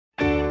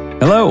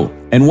Hello,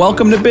 and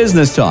welcome to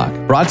Business Talk,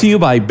 brought to you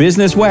by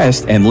Business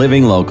West and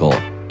Living Local.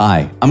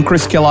 Hi, I'm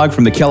Chris Kellogg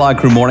from the Kellogg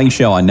Crew Morning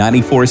Show on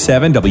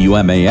 94.7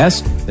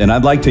 WMAS, and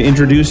I'd like to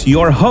introduce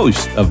your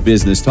host of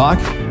Business Talk.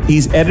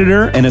 He's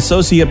editor and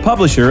associate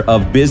publisher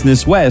of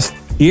Business West.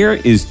 Here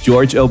is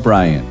George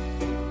O'Brien.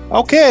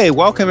 Okay,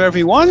 welcome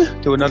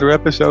everyone to another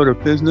episode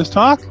of Business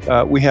Talk.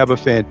 We have a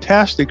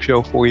fantastic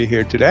show for you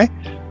here today.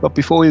 But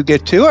before we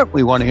get to it,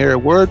 we want to hear a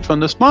word from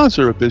the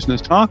sponsor of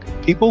Business Talk,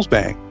 Peoples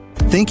Bank.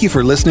 Thank you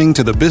for listening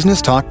to the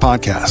Business Talk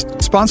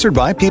podcast, sponsored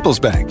by Peoples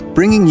Bank,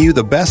 bringing you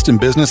the best in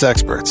business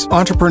experts,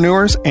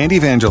 entrepreneurs, and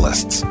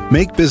evangelists.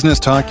 Make Business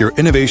Talk your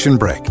innovation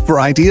break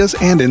for ideas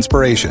and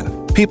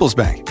inspiration. Peoples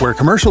Bank, where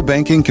commercial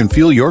banking can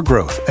fuel your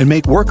growth and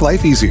make work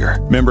life easier.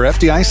 Member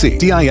FDIC,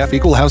 DIF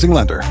Equal Housing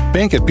Lender.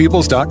 Bank at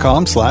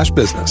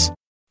peoples.com/business.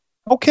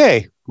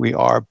 Okay, we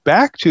are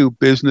back to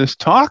Business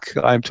Talk.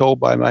 I'm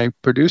told by my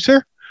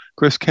producer,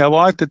 Chris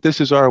Kellogg, that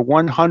this is our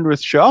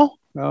 100th show.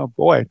 Oh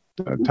boy,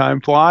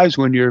 time flies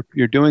when you're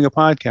doing a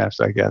podcast,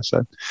 I guess.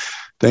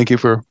 Thank you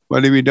for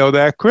letting me know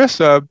that,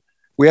 Chris.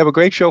 We have a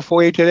great show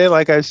for you today.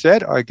 Like I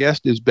said, our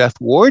guest is Beth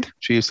Ward.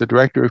 She is the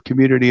Director of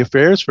Community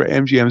Affairs for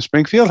MGM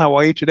Springfield. How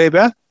are you today,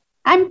 Beth?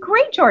 I'm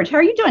great, George. How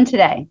are you doing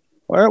today?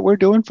 Well, we're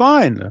doing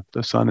fine.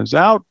 The sun is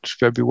out.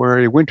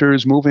 February, winter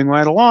is moving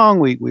right along.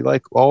 We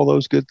like all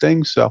those good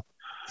things. So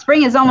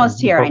spring is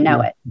almost here. I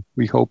know it.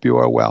 We hope you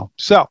are well.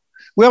 So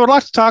we have a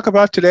lot to talk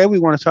about today. We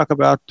want to talk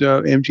about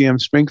MGM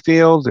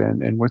Springfield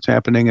and what's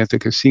happening at the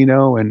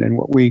casino and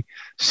what we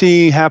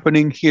see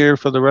happening here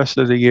for the rest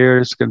of the year.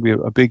 It's going to be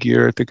a big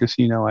year at the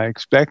casino, I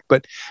expect.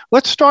 But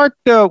let's start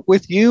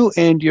with you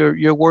and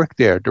your work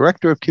there,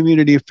 Director of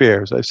Community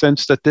Affairs. I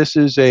sense that this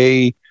is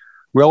a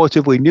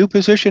relatively new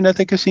position at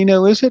the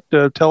casino, is it?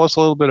 Tell us a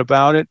little bit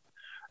about it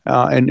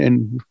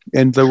and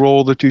the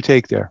role that you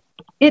take there.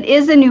 It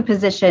is a new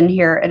position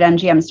here at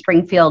MGM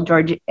Springfield,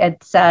 George.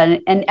 It's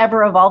an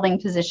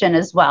ever-evolving position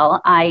as well.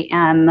 I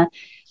am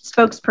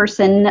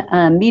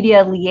spokesperson,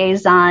 media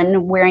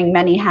liaison, wearing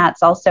many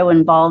hats, also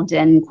involved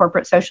in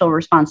corporate social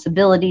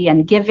responsibility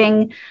and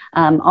giving,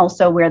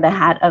 also wear the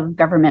hat of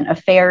government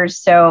affairs.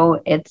 So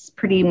it's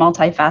pretty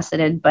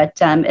multifaceted, but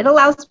it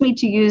allows me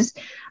to use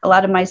a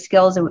lot of my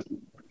skills.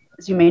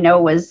 As you may know,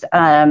 was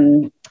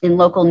in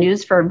local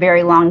news for a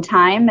very long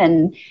time,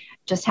 and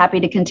just happy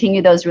to continue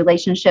those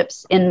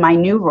relationships in my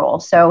new role.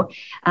 So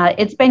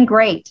it's been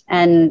great,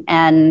 and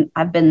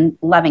I've been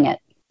loving it.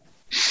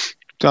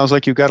 Sounds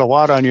like you've got a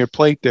lot on your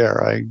plate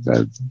there. I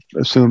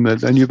assume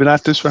that. And you've been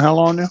at this for how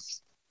long now?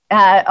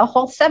 A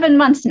whole 7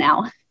 months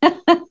now.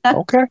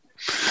 Okay.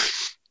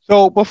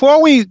 So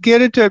before we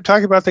get into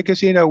talking about the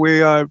casino,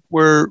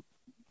 we're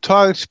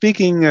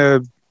speaking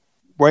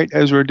right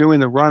as we're doing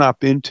the run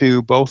up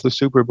into both the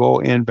Super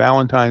Bowl and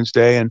Valentine's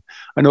Day. And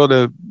I know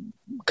the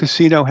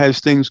casino has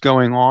things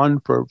going on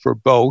for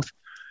both.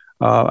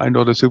 I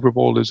know the Super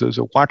Bowl is a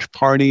watch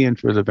party, and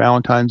for the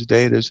Valentine's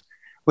Day,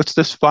 what's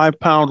this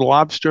 5-pound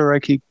lobster I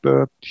keep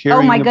hearing about?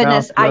 Oh my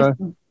goodness!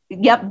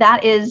 Yep,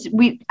 that is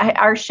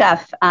our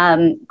chef,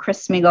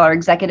 Chris Smeagol, our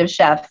executive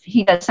chef.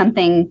 He does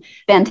something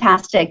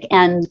fantastic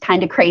and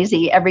kind of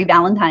crazy every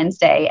Valentine's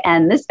Day.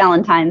 And this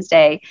Valentine's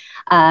Day,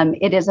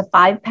 it is a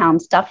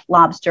 5-pound stuffed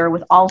lobster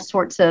with all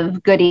sorts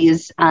of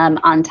goodies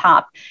on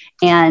top.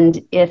 And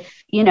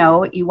if you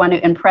want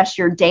to impress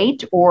your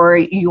date or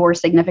your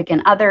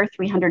significant other,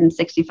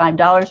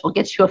 $365 will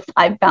get you a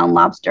 5-pound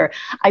lobster.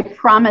 I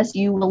promise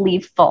you will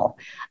leave full.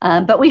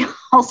 But we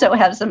also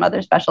have some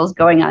other specials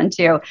going on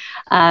too.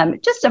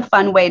 Just a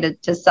fun way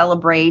to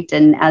celebrate.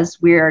 And as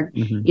we're,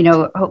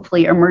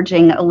 hopefully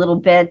emerging a little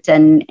bit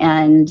and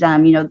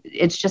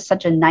it's just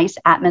such a nice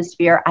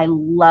atmosphere. I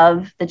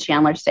love the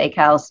Chandler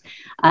Steakhouse.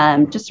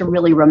 Just a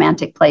really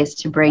romantic place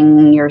to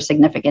bring your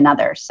significant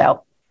other.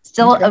 So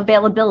still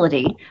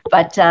availability,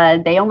 but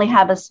they only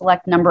have a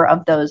select number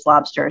of those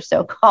lobsters.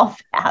 So call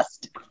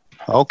fast.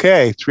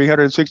 Okay,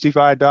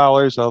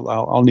 $365.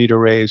 I'll need a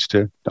raise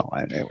to. No,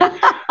 anyway.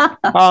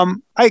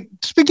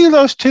 Speaking of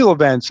those two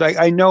events,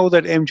 I know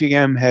that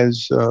MGM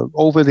has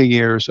over the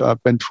years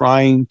been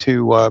trying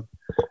to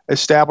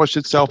establish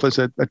itself as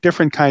a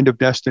different kind of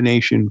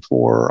destination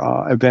for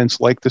events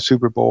like the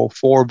Super Bowl,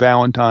 for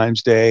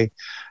Valentine's Day.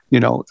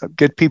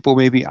 Get people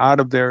maybe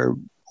out of their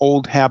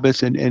old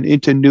habits and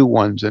into new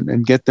ones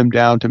and get them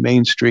down to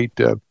Main Street.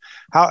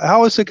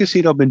 How has the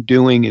casino been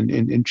doing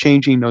in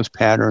changing those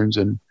patterns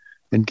and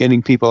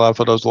getting people out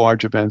for those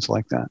large events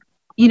like that?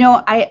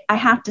 I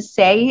have to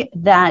say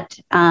that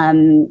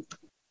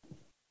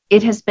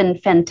it has been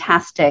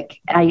fantastic.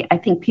 I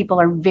think people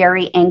are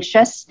very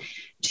anxious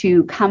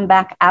to come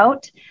back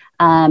out.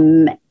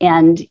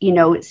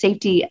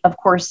 Safety, of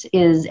course,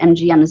 is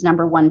MGM's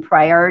number one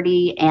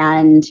priority.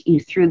 And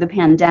through the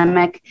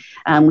pandemic,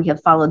 we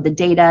have followed the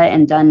data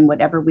and done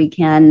whatever we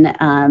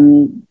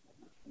can,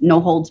 no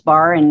holds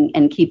bar,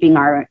 and keeping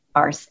our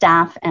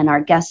staff and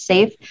our guests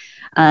safe.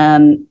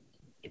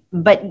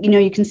 but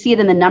you can see it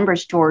in the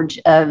numbers, George,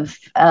 of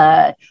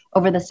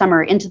over the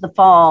summer into the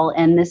fall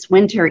and this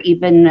winter,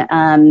 even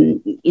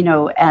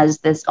as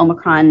this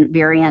Omicron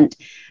variant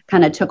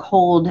kind of took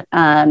hold.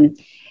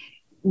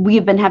 We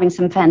have been having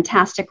some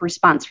fantastic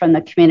response from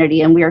the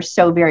community, and we are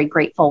so very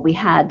grateful. We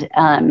had,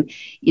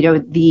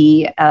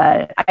 the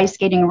ice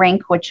skating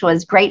rink, which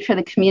was great for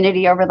the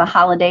community over the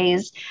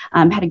holidays,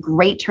 had a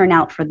great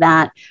turnout for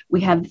that.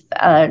 We have,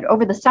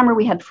 over the summer,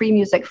 we had Free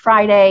Music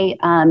Friday.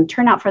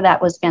 Turnout for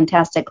that was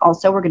fantastic.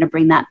 Also, we're going to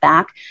bring that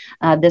back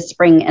this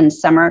spring and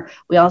summer.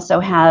 We also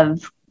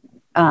have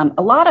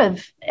a lot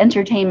of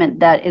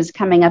entertainment that is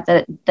coming up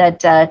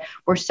that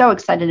we're so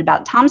excited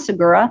about. Tom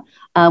Segura,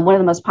 one of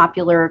the most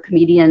popular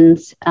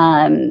comedians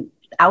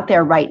out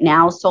there right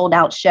now, sold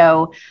out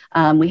show.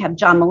 We have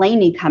John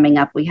Mulaney coming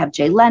up. We have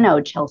Jay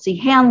Leno, Chelsea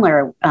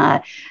Handler,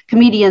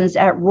 comedians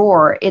at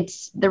Roar.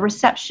 The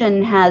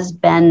reception has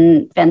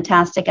been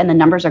fantastic and the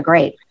numbers are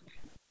great.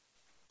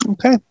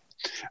 Okay.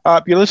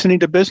 You're listening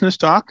to Business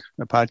Talk,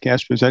 a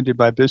podcast presented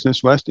by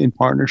Business West in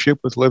partnership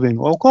with Living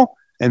Local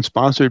and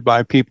sponsored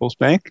by People's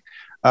Bank.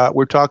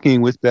 We're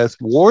talking with Beth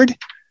Ward.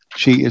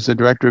 She is the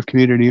Director of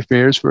Community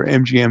Affairs for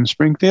MGM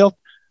Springfield.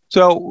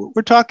 So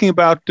we're talking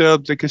about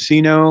the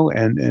casino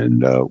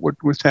and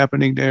what's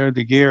happening there,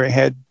 the year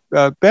ahead.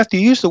 Beth, you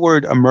used the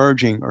word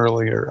emerging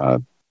earlier.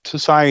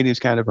 Society is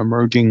kind of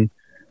emerging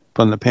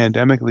from the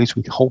pandemic. At least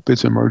we hope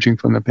it's emerging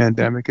from the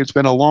pandemic. It's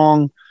been a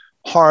long,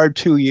 hard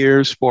 2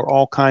 years for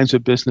all kinds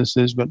of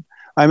businesses, but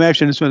I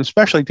imagine it's been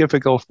especially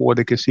difficult for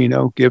the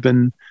casino,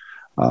 given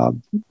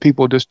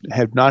people just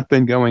have not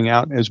been going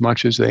out as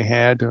much as they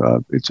had.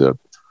 It's a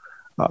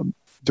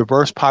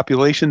diverse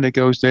population that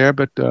goes there,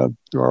 but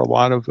there are a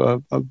lot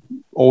of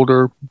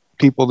older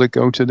people that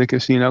go to the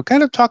casino.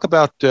 Kind of talk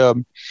about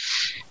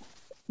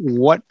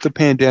what the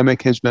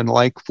pandemic has been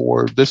like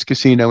for this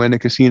casino and the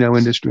casino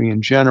industry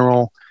in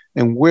general,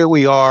 and where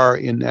we are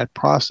in that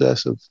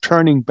process of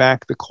turning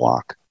back the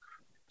clock,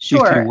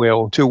 sure, if you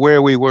will, to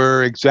where we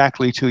were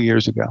exactly 2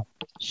 years ago.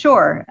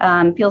 Sure.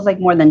 Feels like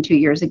more than 2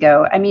 years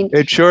ago. I mean,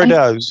 it sure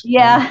does.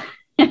 Yeah.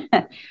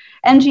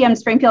 MGM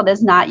Springfield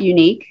is not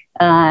unique,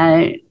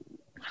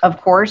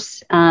 of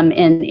course,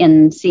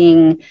 in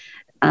seeing,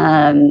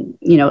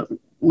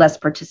 less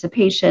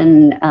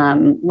participation,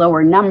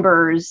 lower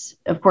numbers.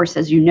 Of course,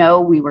 as you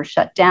know, we were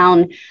shut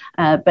down.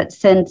 But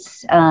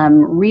since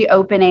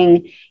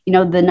reopening,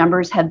 the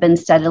numbers have been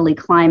steadily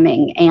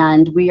climbing.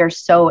 And we are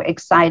so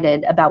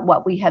excited about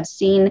what we have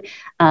seen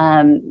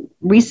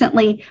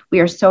recently. We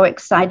are so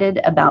excited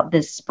about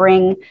this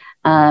spring.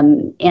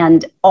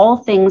 And all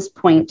things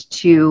point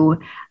to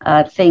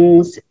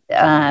things,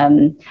 I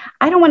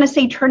don't want to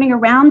say turning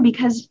around,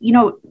 because,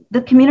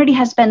 the community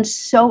has been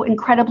so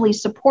incredibly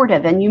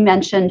supportive. And you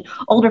mentioned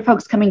older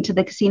folks coming to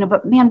the casino,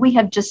 but man, we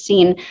have just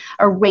seen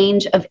a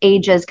range of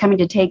ages coming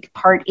to take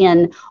part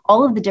in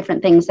all of the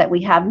different things that we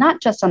have,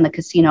 not just on the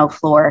casino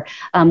floor,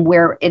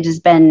 where it has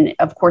been,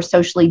 of course,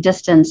 socially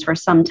distanced for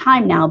some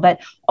time now, but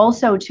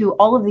also to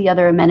all of the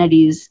other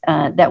amenities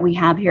that we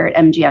have here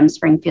at MGM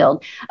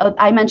Springfield.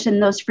 I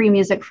mentioned those Free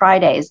Music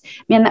Fridays.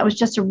 Man, that was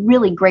just a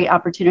really great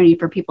opportunity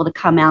for people to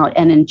come out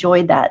and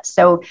enjoy that.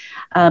 So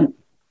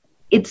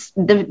it's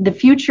the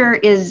future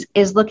is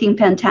looking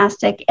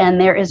fantastic, and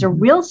there is a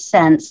real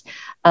sense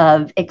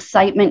of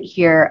excitement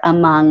here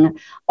among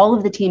all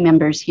of the team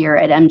members here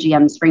at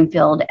MGM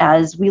Springfield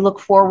as we look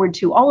forward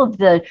to all of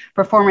the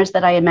performers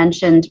that I had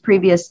mentioned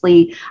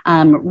previously,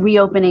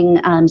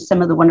 reopening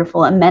some of the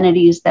wonderful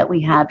amenities that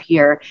we have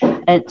here.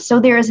 So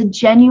there is a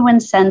genuine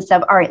sense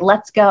of, all right,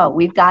 let's go.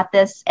 We've got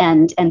this,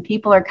 and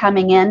people are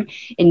coming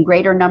in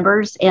greater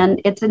numbers,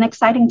 and it's an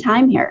exciting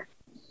time here.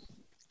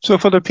 So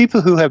for the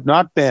people who have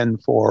not been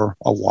for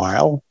a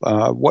while,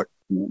 what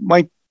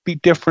might be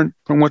different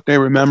from what they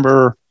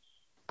remember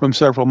from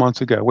several months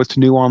ago? What's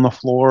new on the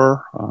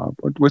floor?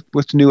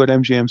 What's new at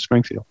MGM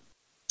Springfield?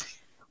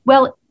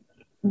 Well,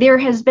 there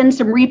has been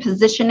some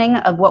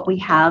repositioning of what we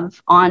have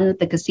on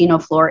the casino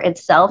floor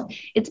itself.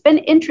 It's been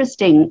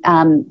interesting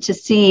to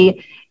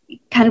see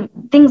kind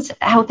of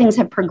how things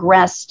have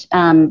progressed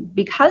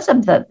because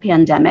of the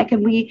pandemic.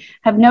 And we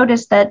have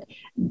noticed that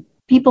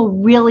people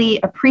really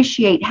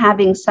appreciate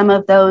having some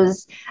of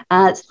those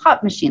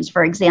slot machines,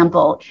 for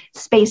example,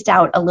 spaced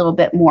out a little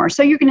bit more.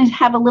 So you're going to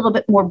have a little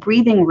bit more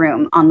breathing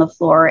room on the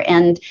floor.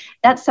 And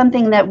that's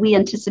something that we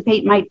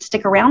anticipate might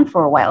stick around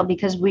for a while,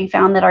 because we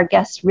found that our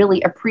guests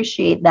really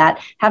appreciate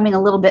that, having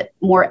a little bit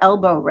more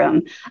elbow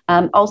room.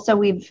 Also,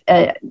 we've,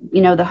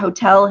 the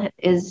hotel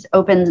is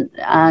open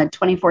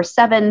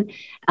 24/7.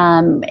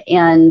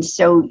 And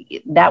so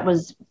that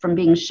was from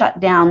being shut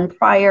down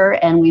prior,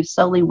 and we've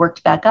slowly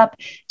worked back up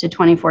to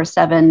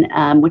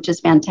 24/7, which is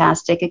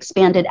fantastic.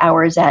 Expanded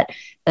hours at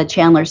the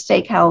Chandler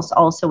Steakhouse,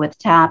 also with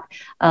TAP.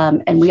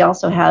 And we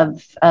also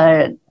have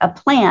a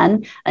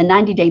plan, a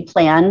 90-day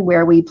plan,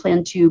 where we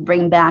plan to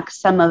bring back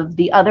some of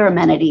the other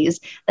amenities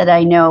that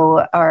I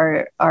know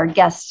our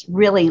guests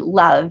really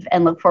love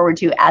and look forward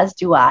to, as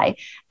do I.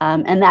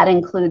 And that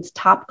includes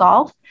Top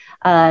Golf.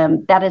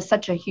 That is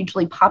such a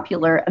hugely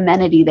popular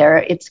amenity there.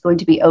 It's going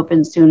to be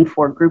open soon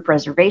for group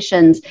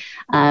reservations.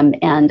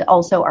 And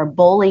also our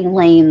bowling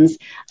lanes,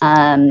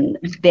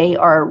 they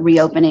are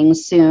reopening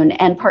soon.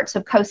 And parts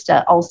of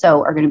Costa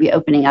also are going to be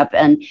opening up.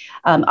 And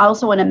I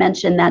also want to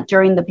mention that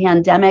during the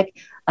pandemic,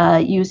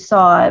 you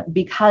saw,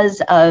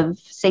 because of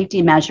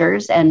safety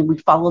measures, and we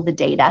follow the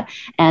data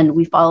and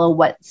we follow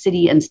what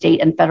city and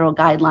state and federal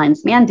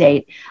guidelines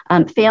mandate,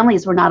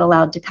 families were not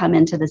allowed to come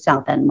into the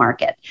South End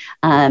market.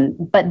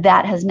 But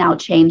that has now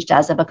changed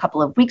as of a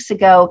couple of weeks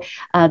ago.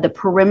 The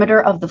perimeter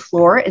of the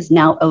floor is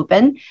now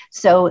open.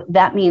 So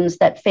that means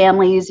that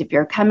families, if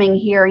you're coming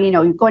here,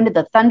 you're going to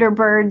the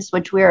Thunderbirds,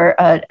 which we're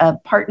a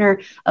partner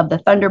of the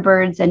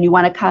Thunderbirds, and you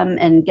want to come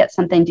and get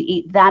something to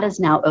eat, that is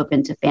now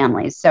open to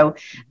families. So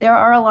there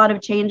are a lot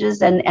of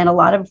changes and a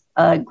lot of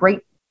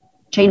great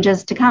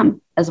changes to come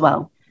as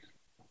well.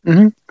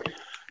 Mm-hmm.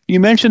 You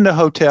mentioned the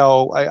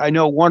hotel. I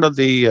know one of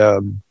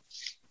the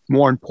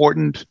more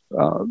important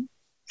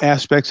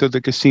aspects of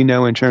the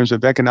casino in terms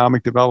of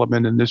economic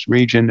development in this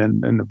region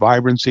and the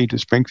vibrancy to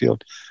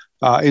Springfield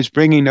is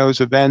bringing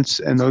those events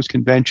and those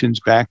conventions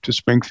back to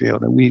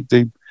Springfield. And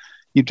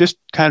you've just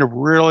kind of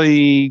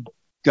really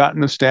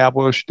gotten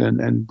established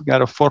and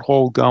got a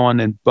foothold going,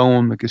 and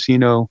boom,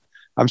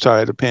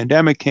 the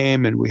pandemic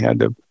came and we had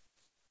to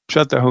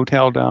shut the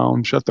hotel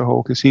down, shut the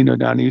whole casino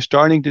down. Are you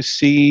starting to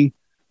see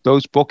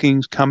those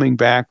bookings coming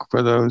back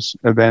for those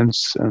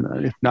events?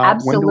 And if not,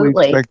 Absolutely. When do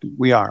we expect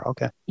we are?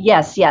 Okay.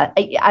 Yes. Yeah.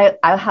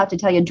 I'll have to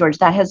tell you, George,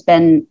 that has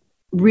been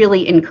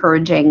really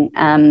encouraging,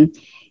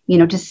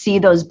 to see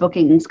those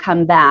bookings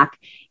come back.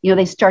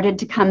 They started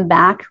to come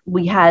back.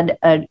 We had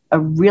a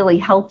really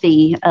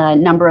healthy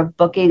number of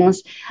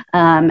bookings,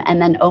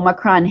 and then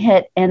Omicron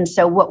hit. And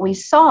so what we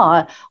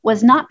saw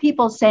was not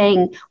people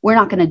saying, we're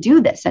not going to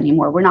do this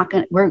anymore. We're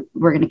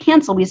going to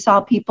cancel. We saw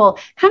people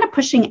kind of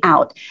pushing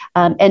out,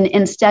 and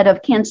instead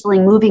of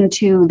canceling, moving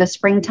to the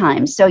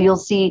springtime. So you'll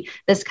see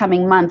this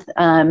coming month,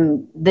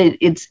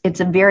 it's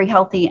a very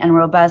healthy and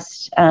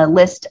robust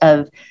list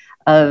of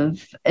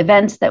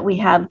events that we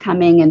have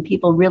coming, and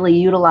people really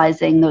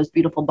utilizing those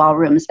beautiful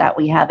ballrooms that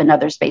we have in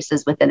other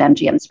spaces within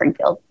MGM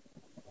Springfield.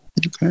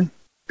 Okay,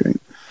 great.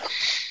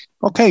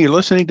 Okay, you're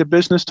listening to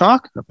Business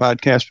Talk, a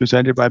podcast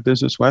presented by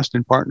Business West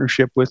in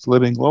partnership with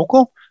Living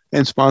Local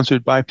and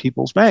sponsored by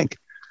People's Bank.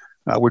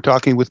 We're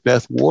talking with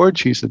Beth Ward.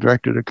 She's the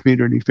Director of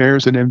Community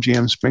Affairs at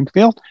MGM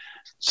Springfield.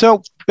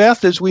 So,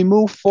 Beth, as we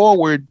move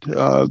forward,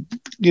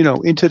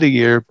 into the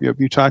year,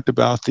 you talked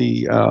about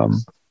the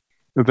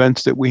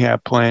events that we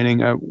have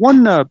planning.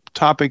 One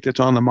topic that's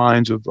on the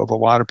minds of a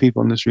lot of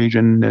people in this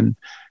region and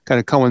kind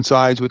of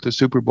coincides with the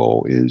Super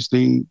Bowl is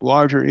the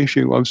larger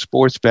issue of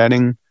sports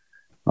betting.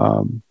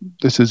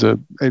 This is a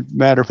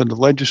matter for the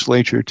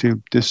legislature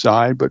to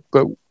decide, but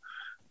do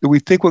we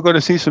think we're going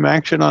to see some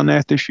action on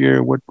that this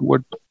year? What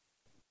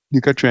you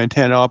got your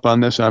antenna up on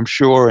this, I'm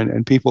sure,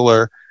 and people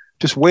are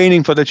just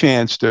waiting for the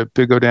chance to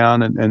go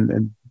down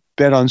and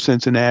bet on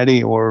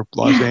Cincinnati or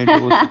Los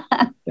Angeles,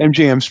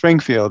 MGM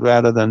Springfield,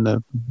 rather than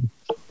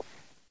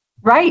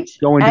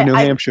going to New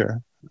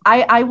Hampshire.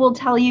 I will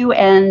tell you,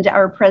 and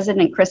our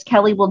president, Chris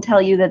Kelly, will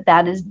tell you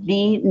that is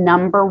the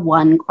number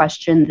one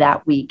question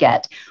that we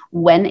get.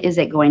 When is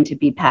it going to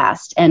be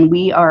passed? And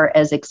we are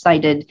as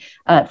excited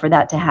for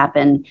that to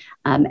happen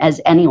as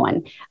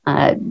anyone.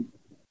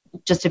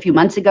 Just a few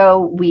months ago,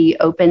 we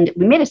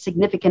made a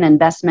significant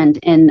investment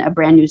in a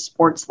brand new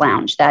sports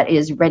lounge that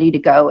is ready to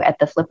go at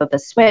the flip of a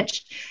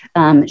switch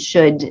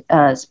should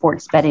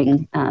sports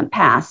betting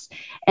pass.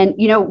 And,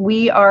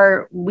 we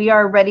are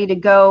ready to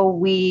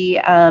go.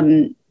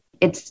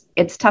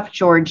 It's tough,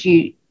 George.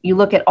 You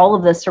look at all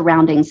of the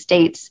surrounding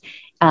states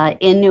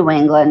in New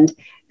England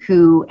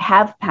who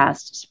have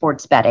passed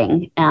sports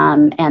betting,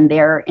 and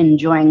they're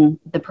enjoying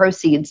the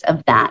proceeds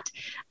of that.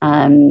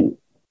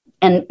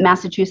 And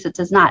Massachusetts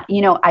is not.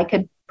 I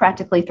could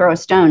practically throw a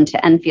stone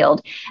to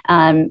Enfield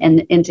and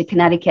into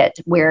Connecticut,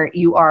 where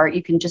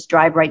you can just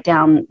drive right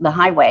down the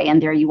highway and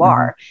there you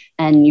are,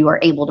 and you are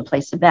able to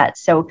place a bet.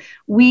 So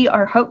we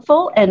are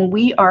hopeful, and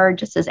we are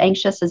just as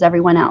anxious as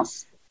everyone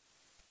else.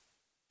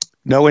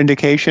 No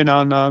indication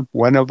on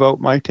when a vote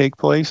might take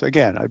place?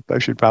 Again, I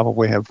should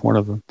probably have one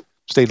of the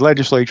state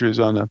legislatures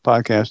on the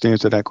podcast to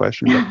answer that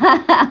question.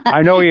 But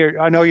I know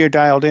you're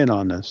dialed in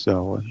on this.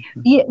 So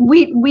yeah,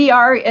 we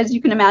are, as you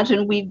can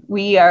imagine,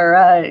 we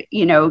are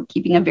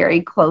keeping a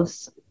very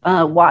close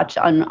watch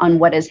on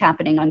what is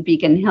happening on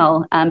Beacon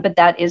Hill. But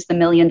that is the $1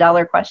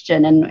 million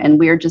question, and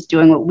we're just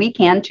doing what we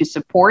can to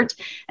support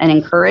and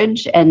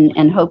encourage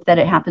and hope that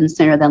it happens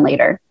sooner than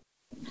later.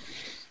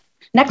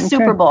 Next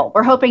Super Bowl.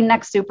 We're hoping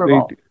next Super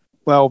Bowl.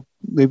 Well,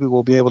 maybe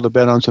we'll be able to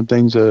bet on some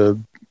things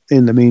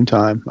in the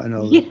meantime. I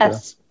know.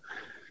 Yes.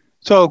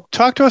 So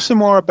talk to us some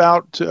more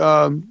about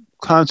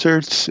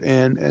concerts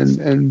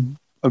and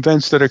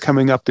events that are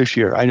coming up this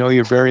year? I know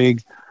you're very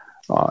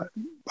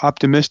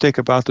optimistic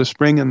about the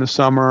spring and the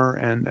summer,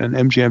 and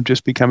MGM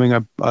just becoming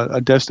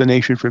a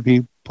destination for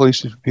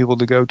places for people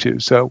to go to.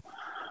 So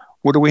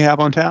what do we have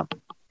on tap?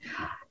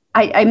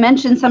 I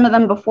mentioned some of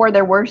them before.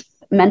 They're worth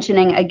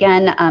mentioning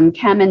again.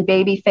 Chem and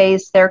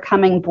Babyface, they're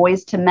coming.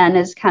 Boys to Men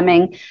is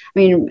coming. I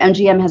mean,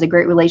 MGM has a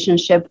great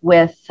relationship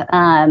with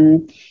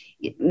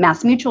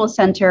Mass Mutual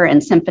Center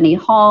and Symphony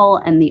Hall,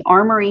 and the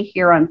Armory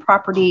here on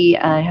property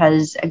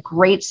has a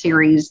great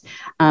series.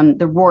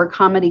 The Roar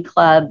Comedy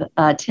Club,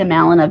 Tim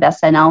Allen of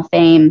SNL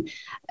fame.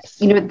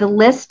 The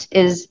list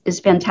is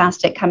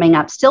fantastic coming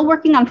up. Still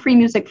working on Free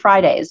Music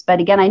Fridays, but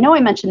again, I know I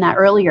mentioned that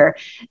earlier.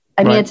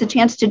 I mean, it's a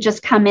chance to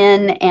just come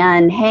in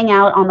and hang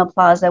out on the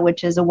plaza,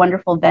 which is a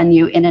wonderful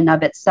venue in and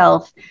of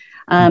itself.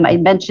 I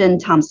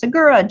mentioned Tom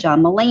Segura,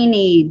 John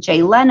Mulaney,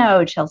 Jay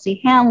Leno,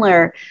 Chelsea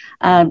Handler.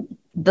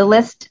 The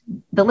list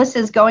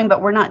is going,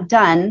 but we're not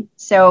done.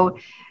 So,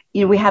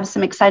 we have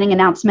some exciting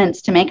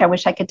announcements to make. I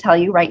wish I could tell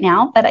you right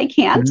now, but I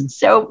can't. Mm-hmm.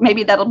 So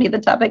maybe that'll be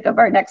the topic of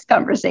our next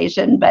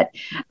conversation. But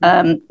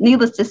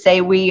needless to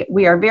say, we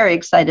are very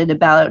excited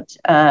about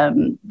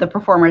the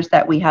performers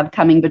that we have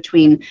coming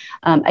between,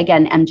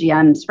 again,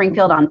 MGM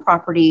Springfield on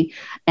property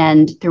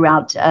and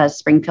throughout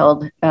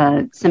Springfield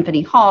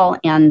Symphony Hall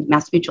and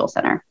Mass Mutual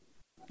Center.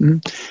 Mm-hmm.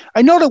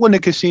 I know that when the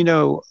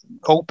casino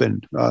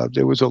opened,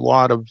 there was a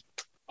lot of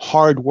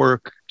hard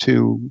work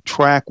to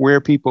track where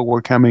people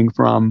were coming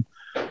from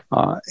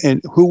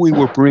and who we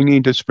were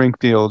bringing to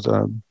Springfield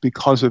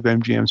because of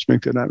MGM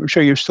Springfield. I'm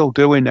sure you're still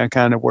doing that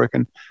kind of work.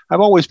 And I've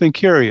always been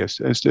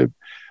curious as to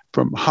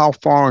from how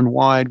far and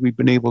wide we've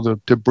been able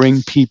to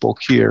bring people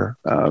here.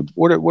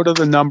 What are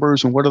the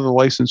numbers and what are the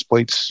license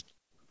plates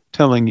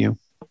telling you?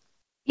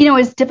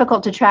 It's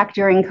difficult to track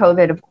during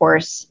COVID, of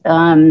course.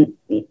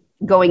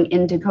 Going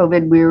into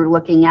COVID, we were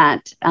looking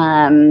at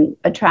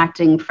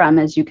attracting from,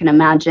 as you can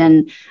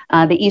imagine,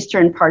 the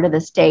eastern part of the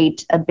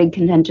state, a big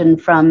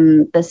contingent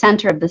from the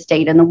center of the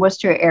state and the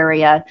Worcester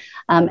area,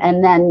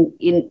 and then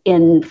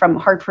in from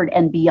Hartford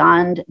and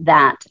beyond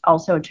that,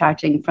 also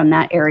attracting from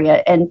that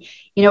area. And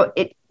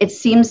it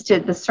seems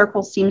the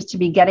circle seems to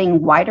be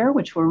getting wider,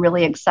 which we're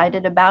really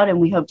excited about,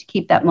 and we hope to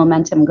keep that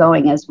momentum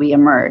going as we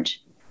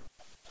emerge.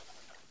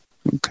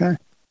 Okay.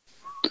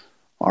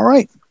 All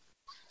right.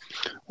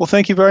 Well,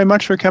 thank you very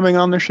much for coming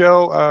on the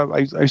show.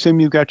 I assume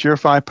you've got your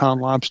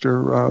 5-pound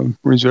lobster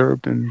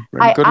reserved, and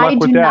good luck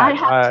with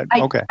that.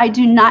 Okay. I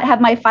do not have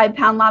my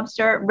 5-pound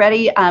lobster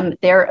ready.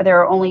 There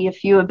are only a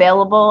few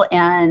available,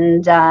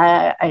 and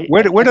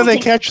where do they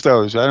catch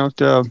those? I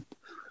don't.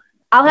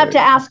 I'll have to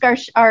ask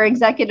our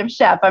executive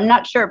chef. I'm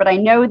not sure, but I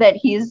know that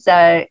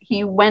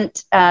he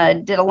went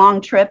did a long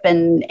trip,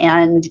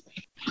 and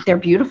they're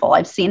beautiful.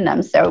 I've seen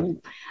them, so.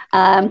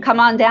 Come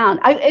on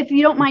down. If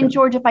you don't mind,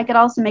 George, if I could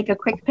also make a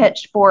quick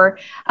pitch for,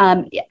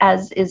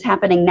 as is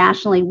happening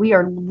nationally, we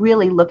are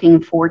really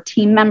looking for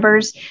team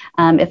members.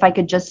 If I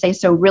could just say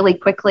so really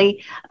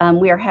quickly,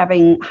 we are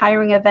having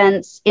hiring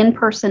events,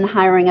 in-person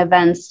hiring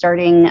events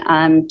starting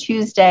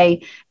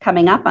Tuesday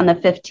coming up on the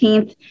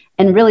 15th.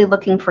 And really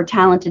looking for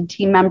talented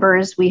team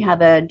members. We have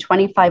a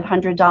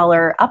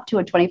 $2,500 up to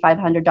a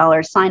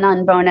 $2,500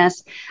 sign-on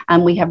bonus.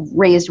 We have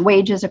raised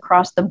wages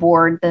across the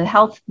board. The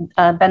health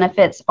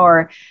benefits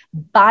are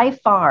by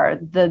far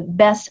the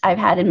best I've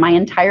had in my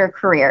entire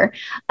career.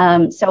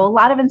 So a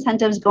lot of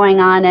incentives going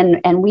on,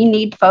 and we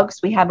need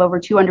folks. We have over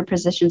 200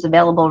 positions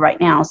available right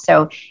now.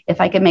 So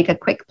if I could make a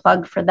quick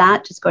plug for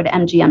that, just go to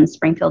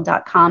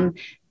mgmspringfield.com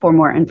for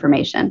more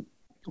information.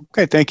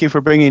 Okay, thank you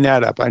for bringing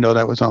that up. I know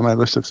that was on my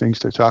list of things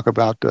to talk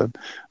about. The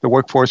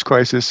workforce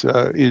crisis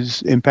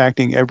is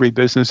impacting every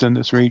business in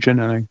this region,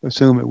 and I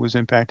assume it was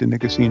impacting the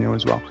casino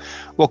as well.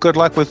 Well, good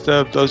luck with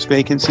those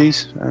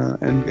vacancies,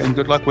 and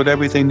good luck with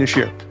everything this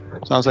year.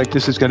 Sounds like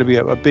this is going to be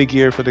a big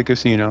year for the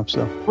casino.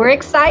 So we're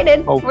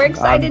excited. We're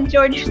excited,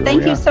 George. Sure,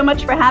 thank you so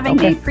much for having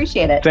me.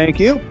 Appreciate it. Thank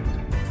you.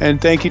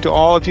 And thank you to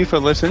all of you for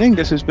listening.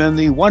 This has been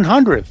the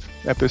 100th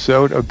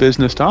episode of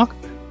Business Talk,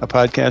 a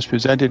podcast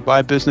presented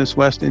by Business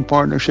West in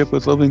partnership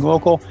with Living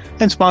Local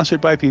and sponsored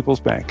by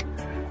People's Bank.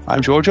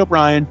 I'm George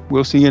O'Brien.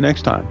 We'll see you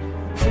next time.